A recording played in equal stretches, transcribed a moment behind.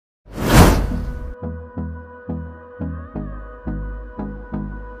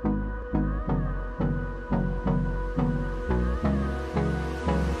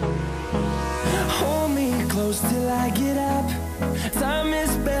close till I get up. Time is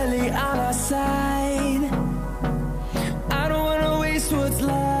barely on our side. I don't wanna waste what's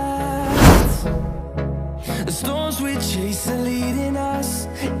left. The storms we chase are leading us,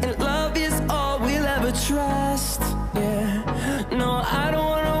 and love is all we'll ever trust. Yeah, no, I don't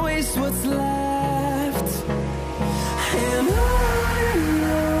wanna waste what's left. And on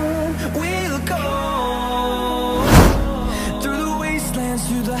we'll go, through the wastelands,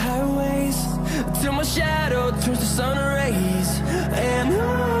 through the highways, till my shadow turns to sun rays. And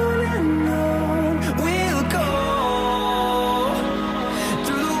on we'll go,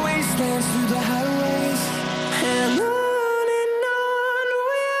 through the wastelands, through the highways, and on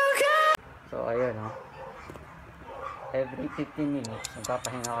we'll go. So ayun, no? Every 15 minutes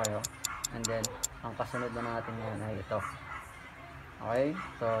magpapahinga kayo, and then ang kasunod na natin yan ay ito. Okay,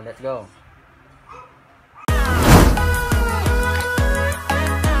 so let's go.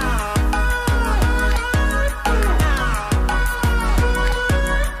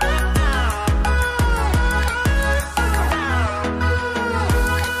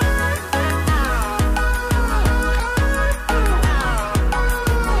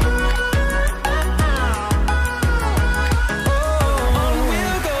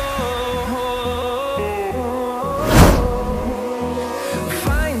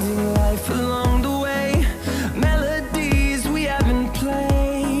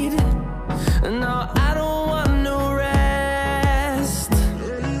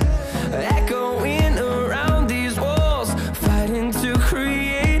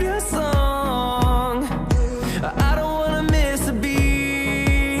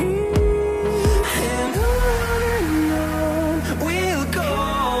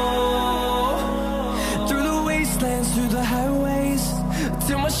 Through the highways,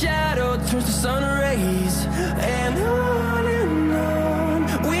 till my shadow turns to sun rays. And on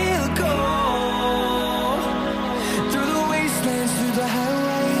we'll go, through the wastelands, through the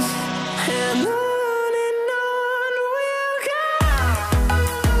highways, and on we'll go.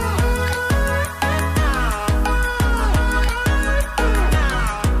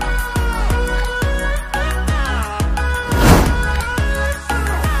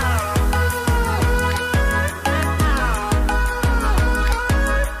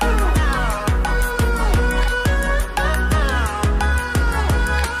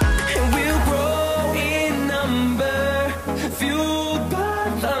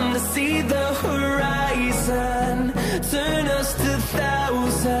 See the horizon turn us to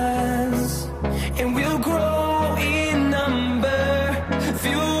thousands, and we'll grow in number,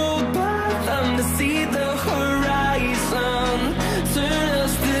 fueled by them to see the horizon turn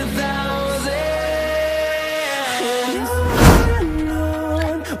us to thousands. And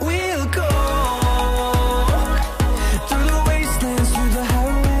on we'll go, through the wastelands, through the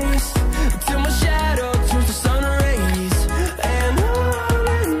highways, till my shadow turns to sun rays. And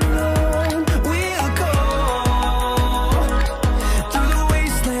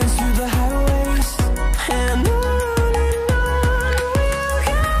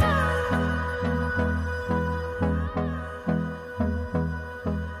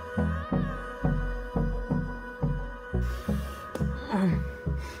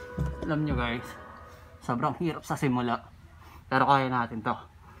alam nyo guys, sobrang hirap sa simula, pero kaya natin to.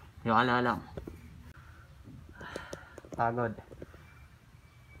 Tiwala lang. Pagod.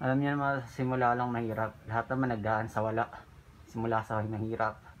 Alam niyo naman, sa simula lang mahirap. Lahat naman nagdaan sa wala. Simula sa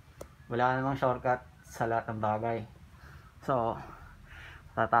mahirap. Wala namang shortcut sa lahat ng bagay. So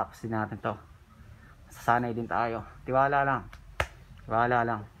tatapos din natin to. Sasanay din tayo. Tiwala lang. Tiwala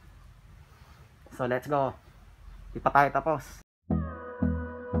lang. So let's go. Di pa tayo tapos.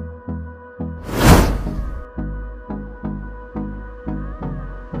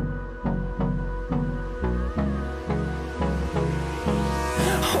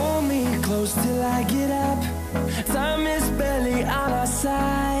 Close till I get up. Time is barely on our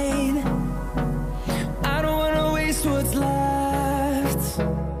side. I don't wanna waste what's left.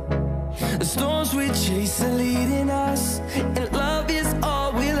 The storms we chase are leading us, and love is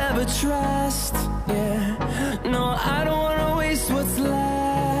all we'll ever trust. Yeah, no, I don't wanna waste what's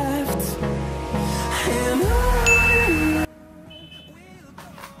left. And on.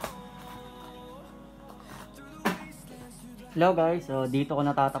 Hello guys, so dito ko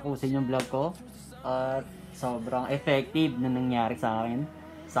natatapusin yung vlog ko, at sobrang effective na nangyari sa akin.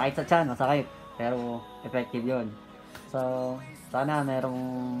 Sakit sa tiyan, masakit, pero effective yun. So sana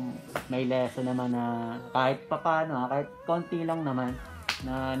may lesson naman na kahit papano, kahit konti lang naman,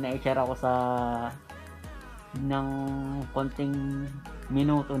 na na-share ako ng konting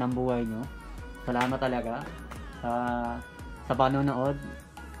minuto ng buhay nyo. Salamat talaga sa panonood,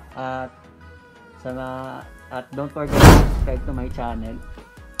 at At don't forget to subscribe to my channel.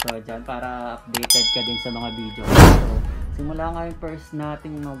 So dyan, para updated ka din sa mga video. So simula nga yung first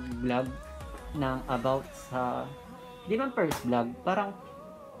nating mag-vlog ng about sa, di man first vlog, parang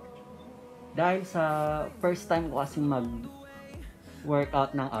dahil sa first time ko kasi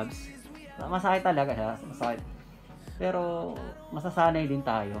mag-workout ng abs, masakit talaga siya, masakit. Pero masasanay din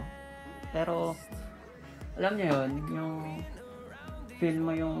tayo. Pero alam niyo yun, yung feel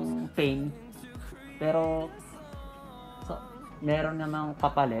mo yung pain, pero so, meron namang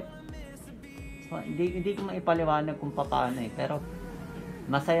kapalit. So, hindi ko maipaliwanag kung paano pero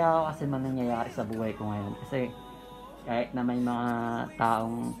masaya ako kasi man nangyayari sa buhay ko ngayon. Kasi kahit na may mga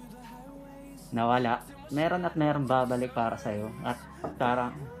taong nawala, meron babalik para sa'yo. At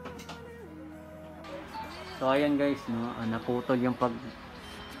parang so ayan guys, no, naputol yung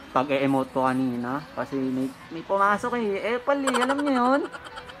pag-e-emote ko kanina kasi may pumasok pali, alam niyo yun,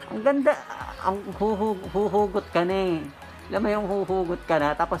 ang ganda, ang huhugot ka na alam mo yung huhugot ka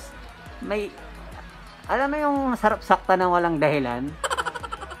na, tapos alam mo yung sarap sakta na walang dahilan,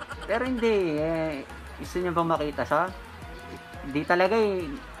 pero hindi, gusto niyo bang makita siya? Hindi talaga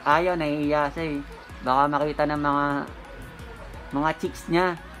ayaw, nahihiya siya baka makita ng mga chicks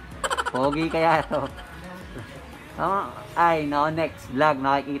niya, pogi kaya to. Next vlog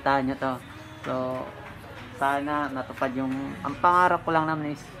makikita nyo to. So sana matupad yung, ang pangarap ko lang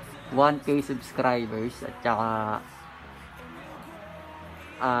naman is 1K subscribers, at saka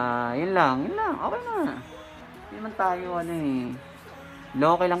yun lang, okay na. Hindi man tayo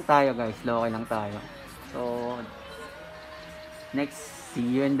low-key lang tayo guys, low-key lang tayo. So see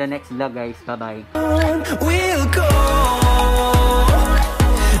you in the next vlog guys, bye bye. We'll go